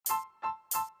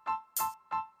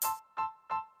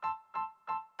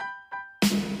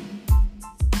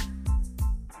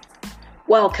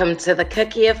Welcome to the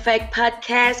Cookie Effect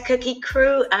Podcast, Cookie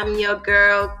Crew. I'm your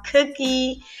girl,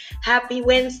 Cookie. Happy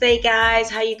Wednesday, guys.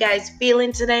 How you guys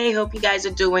feeling today? Hope you guys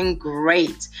are doing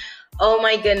great. Oh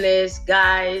my goodness,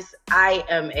 guys, I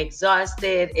am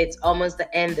exhausted. It's almost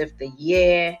the end of the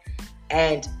year,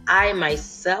 and I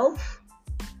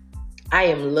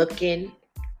am looking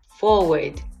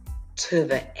forward to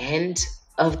the end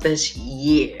of this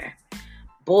year.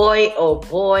 Boy, oh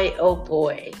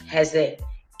boy, has it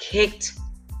kicked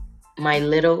my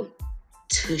little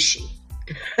tushy.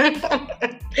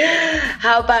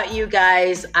 How about you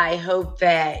guys? I hope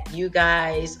that you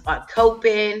guys are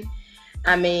coping.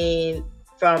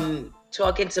 From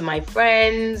talking to my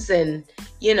friends and,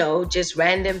 just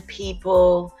random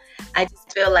people, I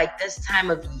just feel like this time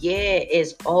of year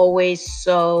is always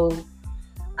so,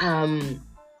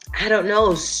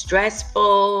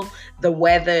 stressful. The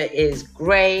weather is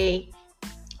gray.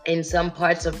 In some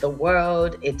parts of the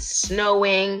world, it's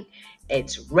snowing,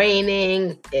 it's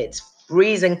raining, it's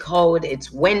freezing cold,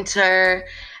 it's winter.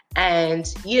 And,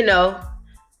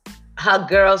 her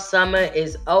girl summer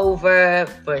is over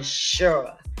for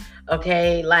sure.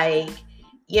 Okay,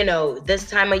 this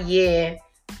time of year,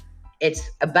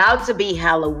 it's about to be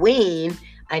Halloween.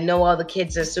 I know all the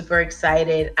kids are super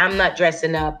excited. I'm not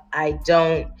dressing up. I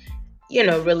don't,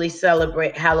 really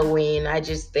celebrate Halloween. I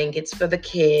just think it's for the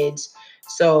kids.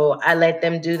 So I let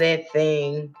them do their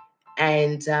thing.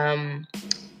 And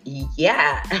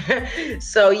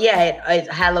it's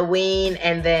Halloween,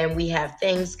 and then we have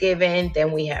Thanksgiving,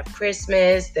 then we have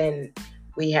Christmas, then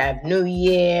we have New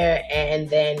Year, and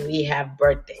then we have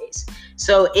birthdays.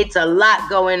 So it's a lot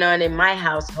going on in my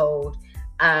household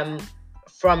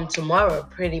from tomorrow,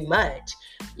 pretty much.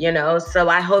 So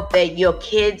I hope that your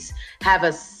kids have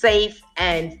a safe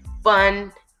and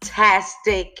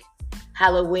fun-tastic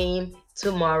Halloween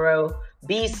tomorrow.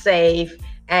 Be safe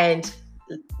and,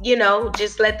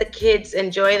 just let the kids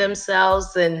enjoy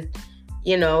themselves and,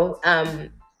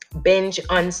 binge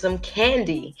on some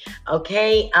candy.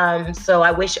 Okay. So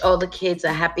I wish all the kids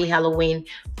a happy Halloween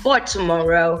for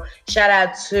tomorrow. Shout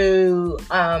out to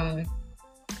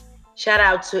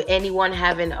anyone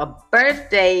having a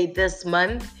birthday this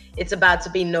month. It's about to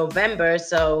be November,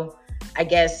 so I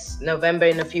guess November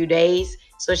in a few days.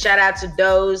 So shout out to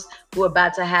those who are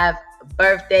about to have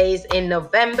birthdays in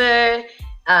November.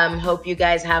 Hope you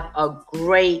guys have a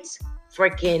great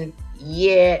freaking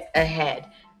year ahead,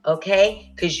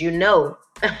 okay? Because the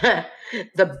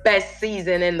best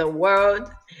season in the world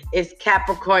is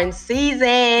Capricorn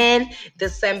season,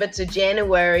 December to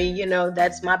January.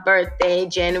 That's my birthday,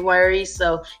 January.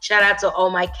 So shout out to all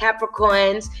my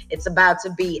Capricorns. It's about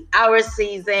to be our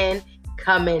season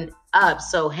coming up.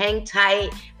 So hang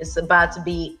tight. It's about to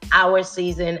be our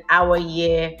season, our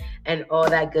year, and all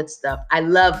that good stuff. I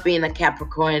love being a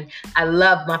Capricorn. I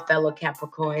love my fellow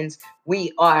Capricorns.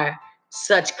 We are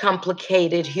such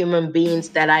complicated human beings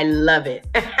that I love it.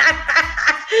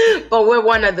 But we're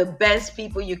one of the best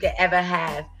people you could ever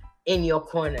have in your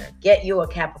corner. Get you a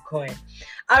Capricorn.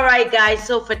 All right, guys.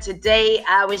 So for today,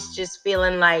 I was just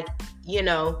feeling like,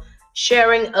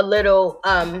 sharing a little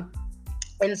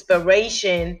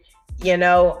inspiration,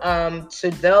 to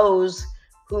those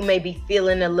who may be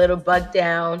feeling a little bugged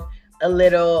down, a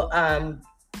little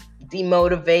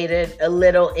demotivated, a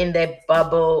little in their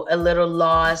bubble, a little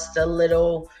lost, a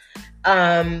little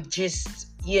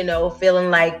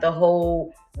feeling like the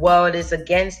whole world is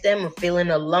against them, or feeling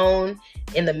alone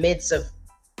in the midst of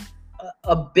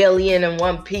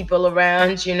 1,000,000,001 people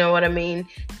around. You know what I mean?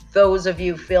 Those of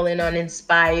you feeling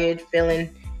uninspired,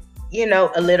 feeling,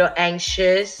 a little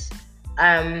anxious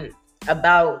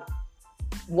about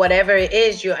whatever it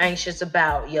is you're anxious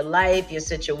about, your life, your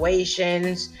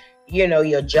situations,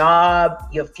 your job,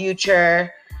 your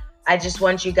future. I just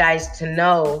want you guys to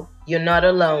know you're not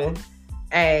alone.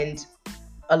 And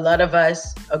a lot of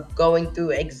us are going through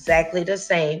exactly the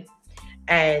same.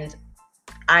 And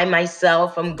I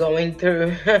myself am going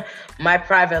through my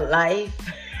private life.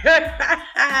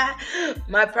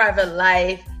 My private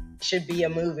life should be a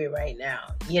movie right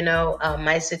now.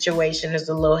 My situation is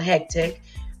a little hectic.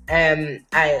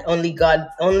 Only God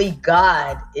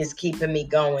is keeping me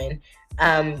going.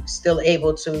 I'm still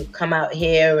able to come out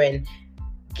here and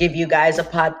give you guys a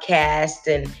podcast,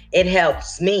 and it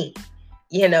helps me.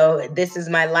 This is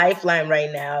my lifeline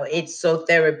right now. It's so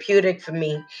therapeutic for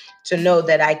me to know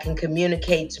that I can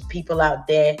communicate to people out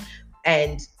there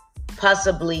and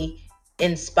possibly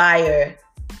inspire,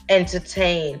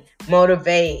 entertain,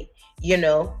 motivate,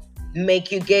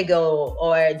 make you giggle,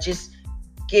 or just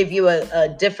give you a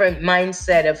different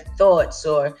mindset of thoughts,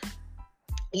 or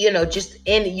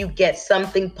you get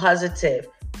something positive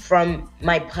from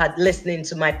my listening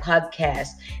to my podcast.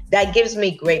 That gives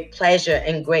me great pleasure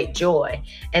and great joy.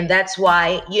 And that's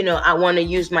why, I want to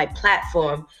use my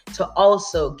platform to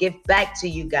also give back to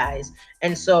you guys.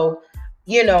 And so,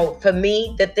 for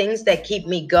me, the things that keep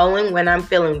me going when I'm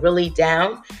feeling really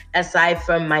down, aside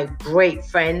from my great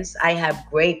friends, I have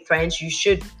great friends. You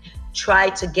should try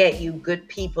to get you good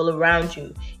people around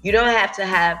you. You don't have to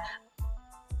have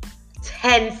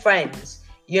 10 friends.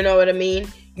 You know what I mean?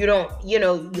 You don't,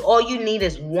 all you need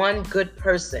is one good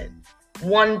person,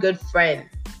 one good friend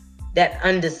that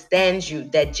understands you,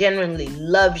 that genuinely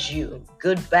loves you,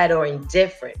 good, bad, or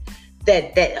indifferent,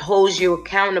 that holds you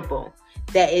accountable,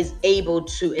 that is able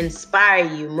to inspire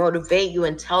you, motivate you,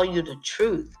 and tell you the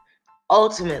truth,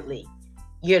 ultimately,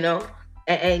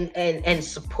 and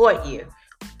support you.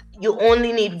 You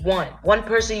only need one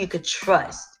person you could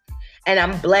trust. And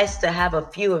I'm blessed to have a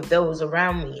few of those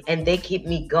around me, and they keep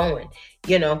me going.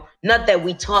 Not that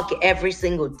we talk every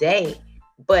single day,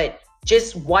 but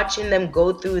just watching them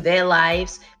go through their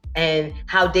lives and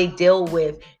how they deal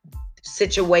with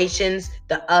situations,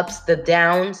 the ups, the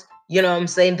downs, you know what I'm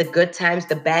saying? The good times,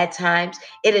 the bad times.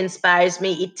 It inspires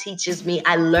me. It teaches me.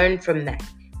 I learn from that.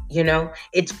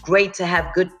 It's great to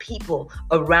have good people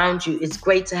around you. It's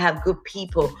great to have good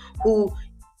people who,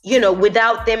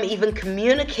 without them even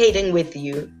communicating with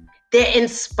you, they're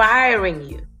inspiring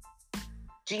you.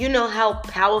 Do you know how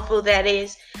powerful that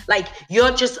is? Like,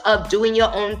 you're just up doing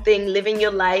your own thing, living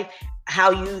your life,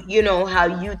 how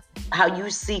you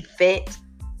see fit,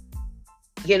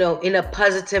 in a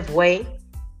positive way.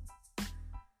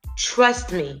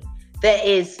 Trust me, there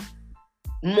is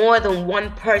more than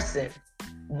one person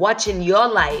watching your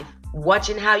life,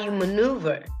 watching how you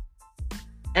maneuver,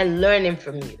 and learning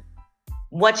from you.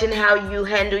 Watching how you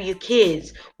handle your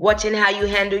kids, watching how you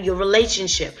handle your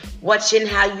relationship, watching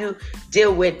how you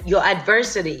deal with your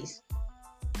adversities.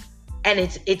 And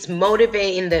it's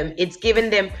motivating them. It's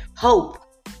giving them hope.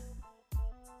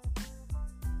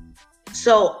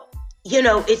 So,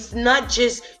 it's not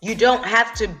just, you don't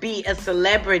have to be a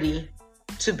celebrity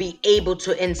to be able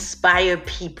to inspire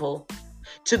people,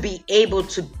 to be able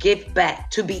to give back,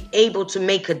 to be able to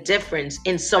make a difference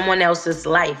in someone else's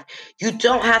life. You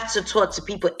don't have to talk to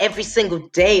people every single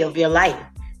day of your life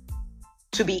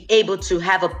to be able to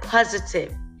have a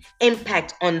positive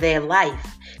impact on their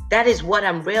life. That is what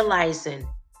I'm realizing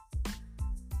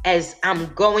as I'm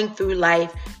going through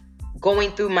life,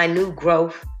 going through my new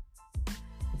growth,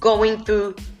 going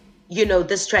through,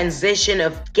 this transition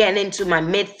of getting into my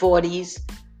mid-40s,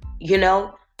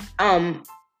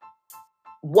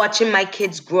 watching my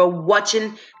kids grow,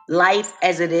 watching life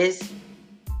as it is,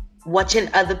 watching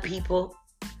other people.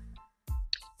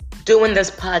 Doing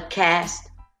this podcast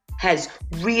has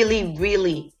really,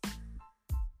 really,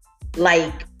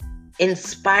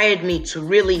 inspired me to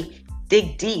really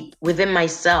dig deep within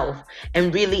myself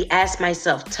and really ask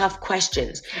myself tough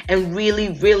questions and really,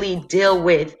 really deal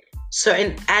with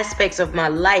certain aspects of my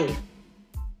life.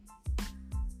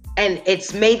 And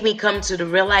it's made me come to the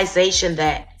realization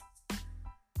that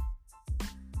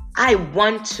I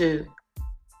want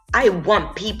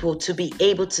people to be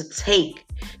able to take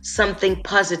something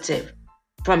positive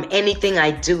from anything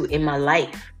I do in my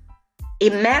life.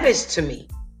 It matters to me.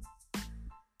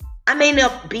 I may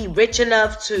not be rich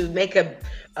enough to make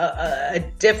a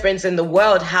difference in the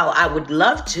world how I would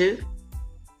love to.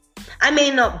 I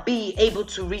may not be able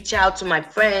to reach out to my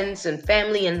friends and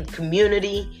family and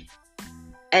community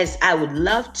as I would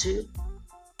love to.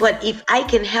 But if I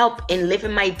can help in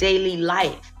living my daily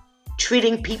life,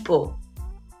 treating people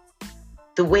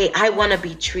the way I want to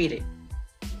be treated,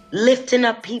 lifting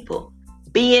up people,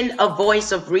 being a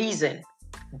voice of reason,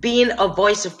 being a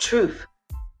voice of truth,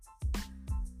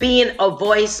 being a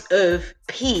voice of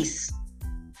peace,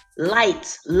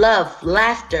 light, love,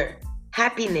 laughter,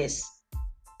 happiness.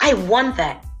 I want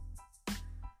that.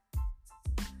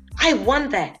 I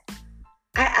want that.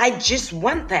 I just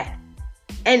want that.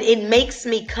 And it makes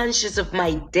me conscious of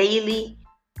my daily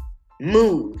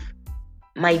move,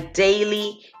 my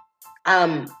daily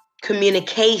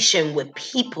communication with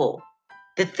people,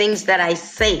 the things that I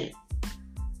say.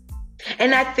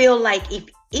 And I feel like if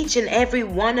each and every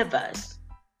one of us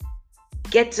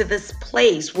get to this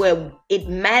place where it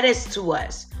matters to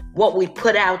us what we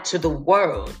put out to the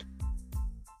world,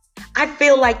 I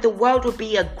feel like the world would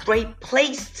be a great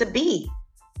place to be.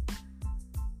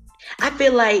 I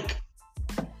feel like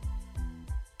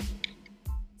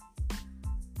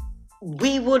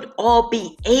we would all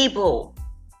be able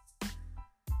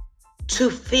to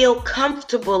feel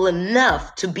comfortable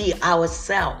enough to be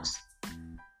ourselves.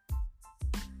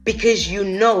 Because you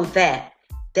know that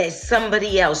There's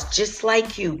somebody else just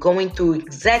like you going through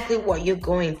exactly what you're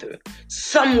going through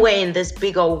somewhere in this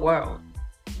big old world.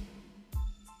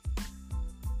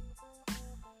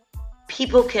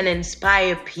 People can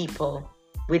inspire people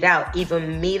without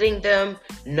even meeting them,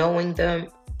 knowing them,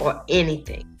 or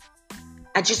anything.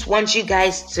 I just want you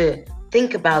guys to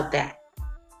think about that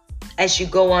as you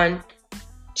go on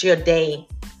to your day,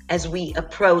 as we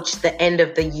approach the end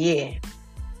of the year.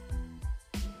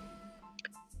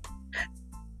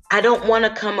 I don't want to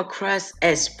come across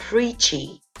as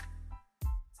preachy.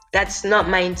 That's not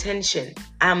my intention.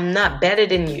 I'm not better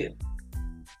than you.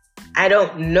 I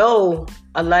don't know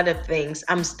a lot of things.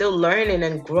 I'm still learning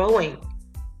and growing.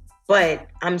 But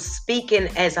I'm speaking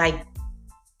as I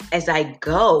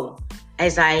go,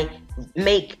 as I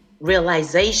make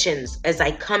realizations, as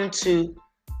I come to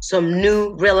some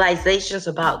new realizations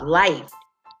about life.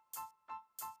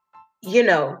 You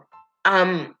know,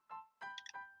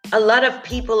 a lot of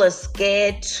people are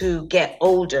scared to get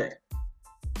older.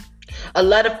 A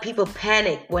lot of people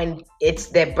panic when it's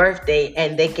their birthday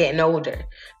and they're getting older.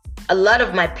 A lot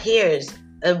of my peers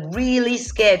are really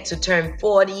scared to turn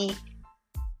 40,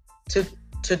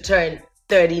 to turn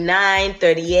 39,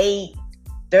 38,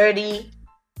 30.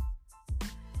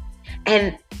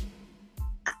 And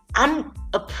I'm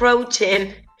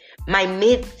approaching my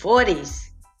mid-40s.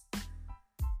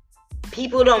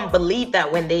 People don't believe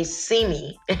that when they see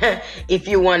me. If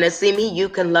you want to see me, you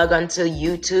can log on to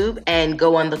YouTube and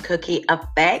go on the Cookie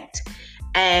Effect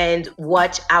and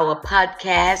watch our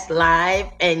podcast live,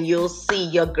 and you'll see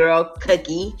your girl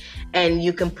Cookie, and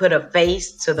you can put a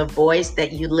face to the voice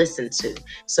that you listen to.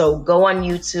 So go on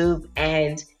YouTube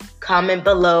and comment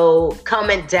below,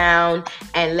 comment down,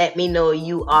 and let me know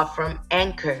you are from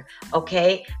Anchor,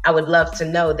 okay? I would love to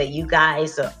know that you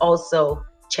guys are also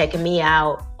checking me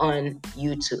out on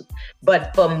YouTube.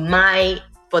 But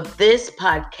for this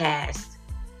podcast,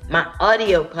 my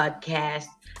audio podcast,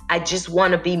 I just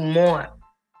want to be more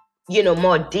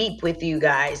deep with you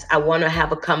guys. I want to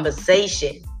have a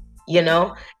conversation,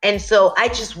 and so I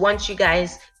just want you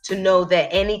guys to know that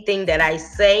anything that I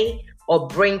say or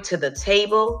bring to the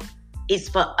table is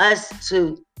for us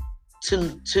to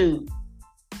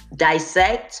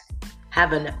dissect,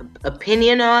 have an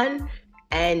opinion on,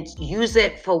 and use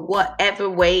it for whatever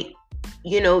way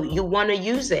you want to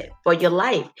use it for your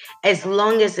life. As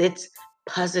long as it's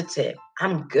positive,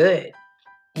 I'm good.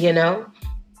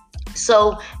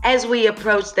 So as we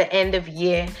approach the end of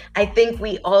year, I think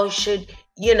we all should,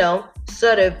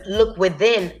 sort of look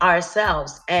within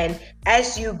ourselves. And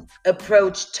as you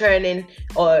approach turning,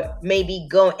 or maybe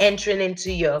entering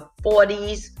into your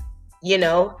 40s,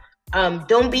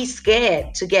 don't be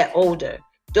scared to get older.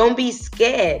 Don't be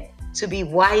scared to be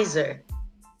wiser.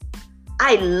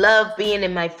 I love being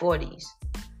in my 40s.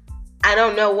 I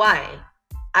don't know why.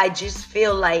 I just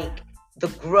feel like the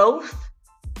growth,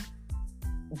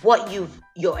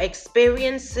 your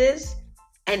experiences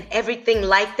and everything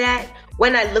like that.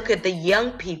 When I look at the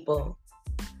young people,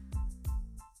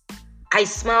 I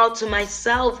smile to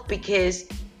myself because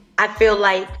I feel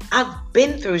like I've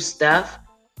been through stuff.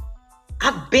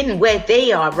 I've been where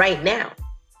they are right now.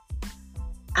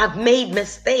 I've made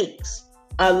mistakes,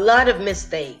 a lot of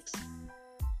mistakes.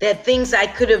 There are things I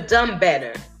could have done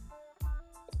better.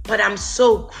 But I'm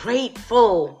so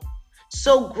grateful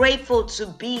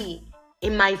to be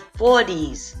in my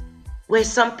 40s, where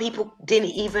some people didn't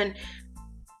even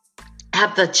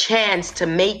have the chance to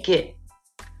make it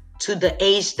to the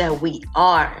age that we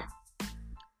are.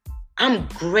 I'm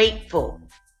grateful.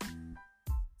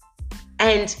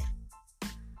 And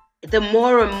the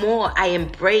more and more I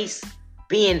embrace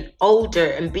being older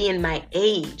and being my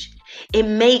age, it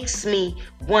makes me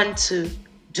want to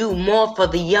do more for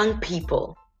the young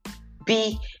people.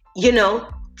 Be,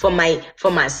 for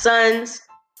my sons,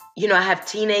 I have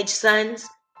teenage sons,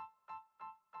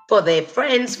 for their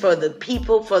friends, for the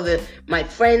people, my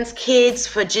friends' kids,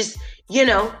 for just,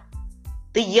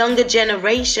 the younger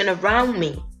generation around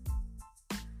me.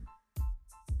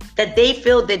 That they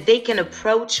feel that they can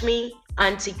approach me,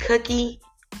 Auntie Cookie,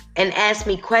 and ask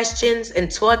me questions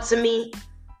and talk to me.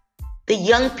 The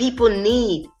young people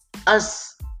need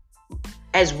us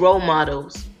as role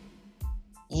models.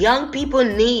 Young people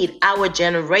need our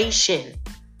generation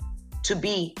to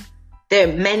be their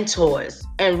mentors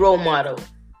and role model.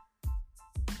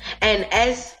 And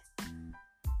as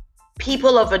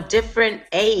people of a different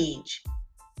age,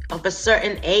 of a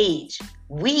certain age,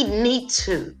 we need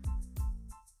to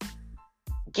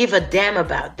give a damn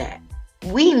about that.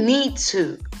 We need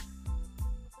to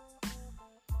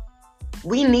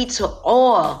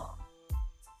all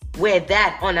wear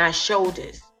that on our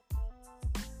shoulders.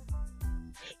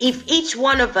 If each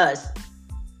one of us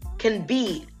can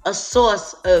be a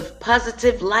source of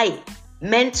positive light,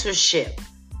 mentorship,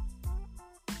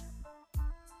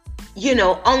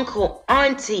 uncle,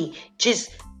 auntie,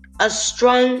 just a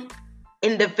strong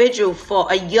individual for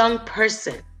a young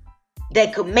person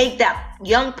that could make that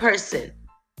young person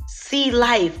see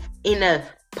life in a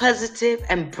positive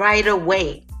and brighter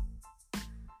way.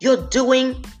 You're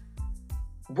doing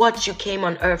what you came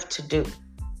on earth to do.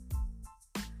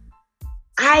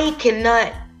 I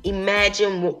cannot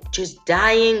imagine just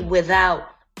dying without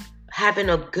having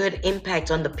a good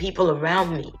impact on the people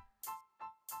around me.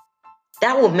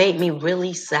 That would make me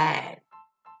really sad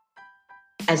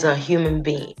as a human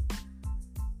being.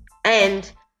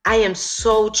 And I am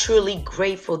so truly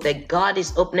grateful that God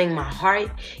is opening my heart.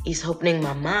 He's opening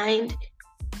my mind.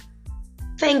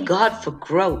 Thank God for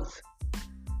growth.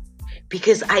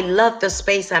 Because I love the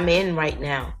space I'm in right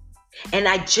now. And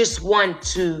I just want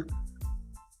to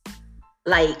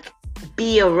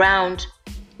be around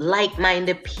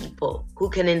like-minded people who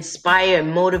can inspire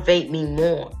and motivate me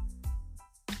more.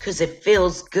 Because it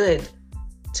feels good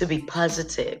to be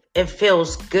positive. It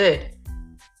feels good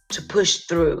to push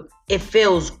through. It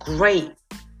feels great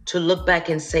to look back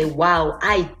and say, wow,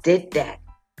 I did that.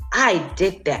 I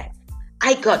did that.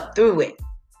 I got through it.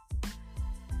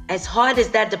 As hard as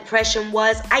that depression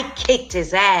was, I kicked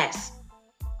his ass.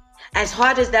 As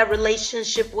hard as that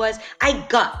relationship was, I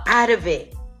got out of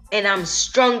it. And I'm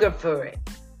stronger for it.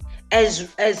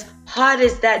 As hard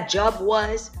as that job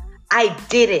was, I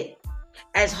did it.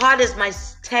 As hard as my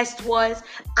test was,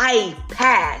 I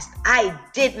passed. I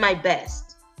did my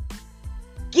best.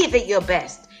 Give it your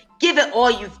best. Give it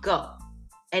all you've got.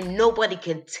 And nobody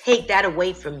can take that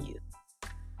away from you.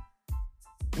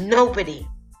 Nobody.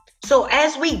 So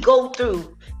as we go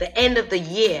through the end of the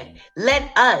year,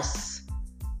 let us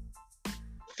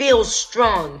feel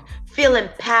strong, feel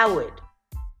empowered.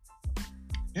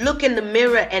 Look in the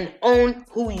mirror and own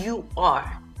who you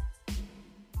are.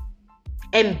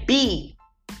 And be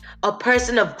a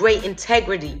person of great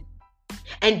integrity.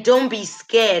 And don't be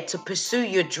scared to pursue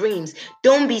your dreams.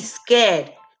 Don't be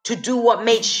scared to do what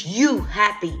makes you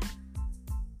happy.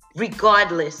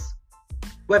 Regardless,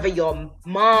 whether you're a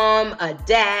mom, a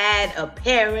dad, a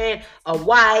parent, a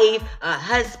wife, a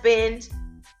husband,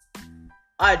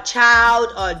 a child,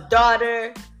 a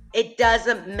daughter, it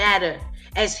doesn't matter.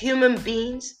 As human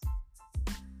beings,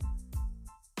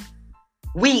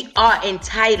 we are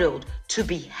entitled to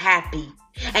be happy.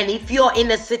 And if you're in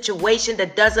a situation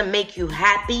that doesn't make you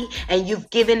happy and you've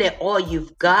given it all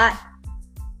you've got,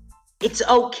 it's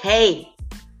okay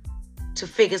to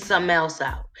figure something else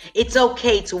out. It's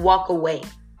okay to walk away.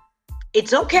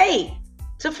 It's okay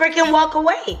to freaking walk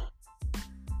away.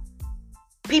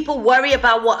 People worry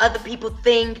about what other people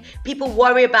think. People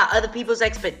worry about other people's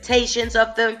expectations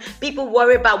of them. People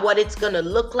worry about what it's going to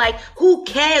look like. Who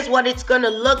cares what it's going to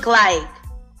look like?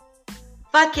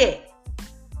 Fuck it.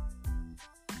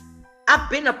 I've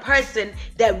been a person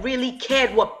that really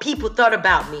cared what people thought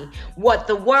about me, what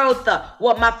the world thought,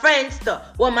 what my friends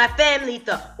thought, what my family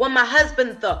thought, what my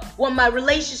husband thought, what my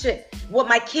relationship, what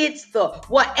my kids thought,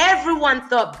 what everyone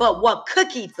thought, but what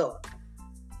Cookie thought.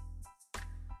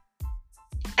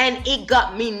 And it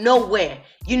got me nowhere.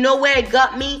 You know where it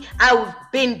got me? I've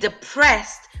been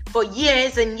depressed for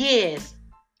years and years,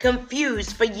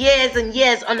 confused for years and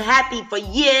years, unhappy for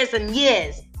years and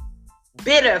years,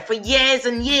 bitter for years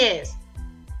and years.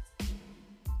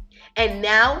 And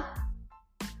now,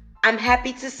 I'm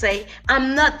happy to say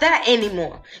I'm not that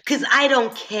anymore because I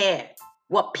don't care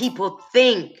what people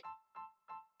think.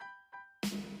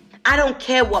 I don't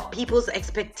care what people's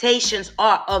expectations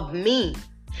are of me.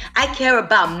 I care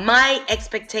about my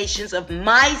expectations of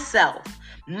myself,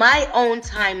 my own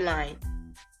timeline.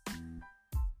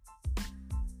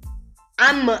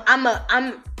 I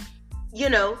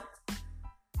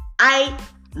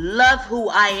love who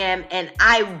I am and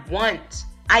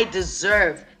I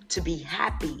deserve to be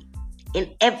happy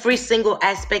in every single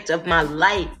aspect of my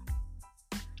life.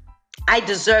 I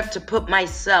deserve to put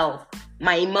myself,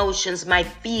 my emotions, my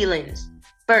feelings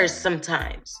first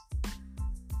sometimes.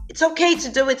 It's okay to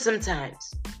do it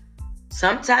sometimes.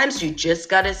 Sometimes you just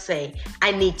gotta say,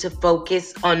 I need to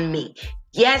focus on me.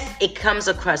 Yes, it comes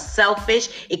across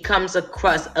selfish. It comes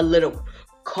across a little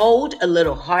cold, a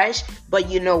little harsh. But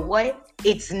you know what?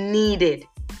 It's needed.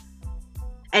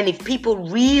 And if people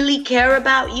really care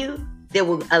about you, they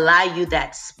will allow you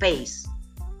that space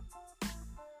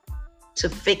to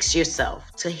fix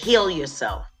yourself, to heal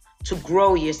yourself, to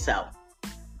grow yourself,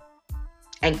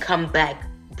 and come back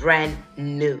brand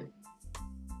new.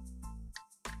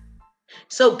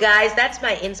 So, guys, that's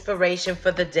my inspiration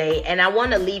for the day. And I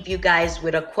want to leave you guys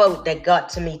with a quote that got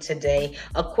to me today,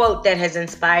 a quote that has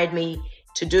inspired me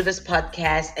to do this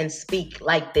podcast and speak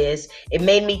like this. It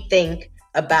made me think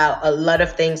about a lot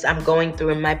of things I'm going through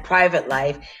in my private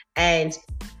life. And,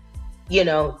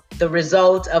 the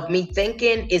result of me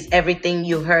thinking is everything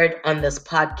you heard on this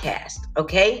podcast.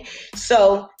 Okay?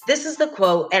 So, this is the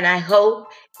quote, and I hope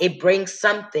it brings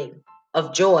something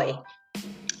of joy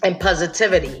and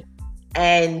positivity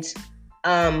and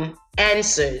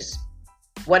answers,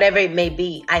 whatever it may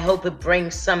be. I hope it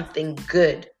brings something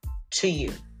good to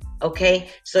you. Okay,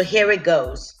 so here it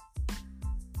goes.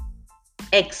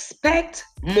 Expect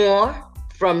more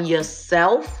from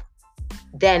yourself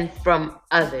than from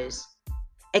others.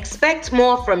 Expect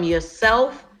more from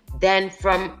yourself than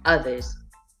from others,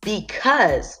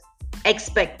 because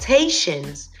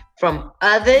expectations from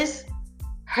others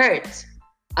hurt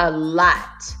a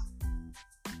lot.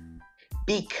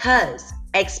 Because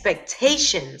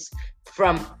expectations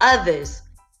from others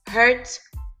hurt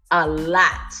a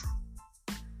lot.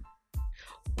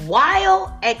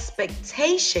 While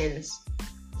expectations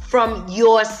from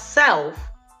yourself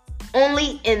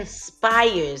only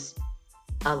inspires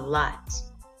a lot.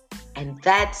 And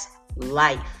that's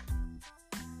life.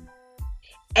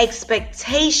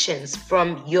 Expectations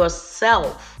from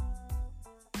yourself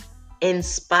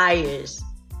inspires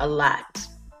a lot.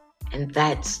 And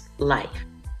that's life.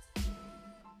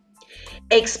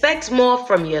 Expect more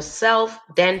from yourself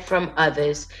than from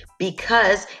others,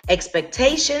 because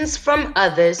expectations from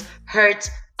others hurt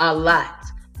a lot,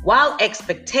 while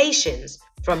expectations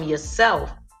from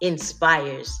yourself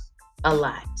inspires a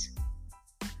lot.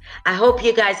 I hope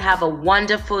you guys have a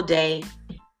wonderful day.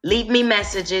 Leave me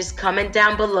messages, comment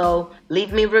down below,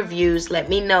 leave me reviews, let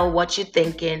me know what you're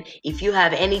thinking. If you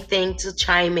have anything to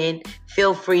chime in,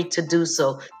 feel free to do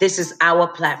so. This is our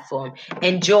platform.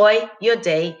 Enjoy your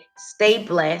day, stay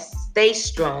blessed, stay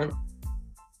strong,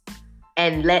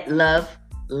 and let love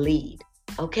lead,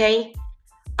 okay?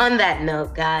 On that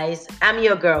note, guys, I'm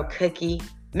your girl, Cookie,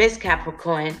 Miss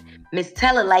Capricorn, Miss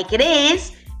Tell It Like It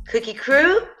Is, Cookie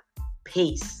Crew,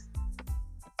 peace.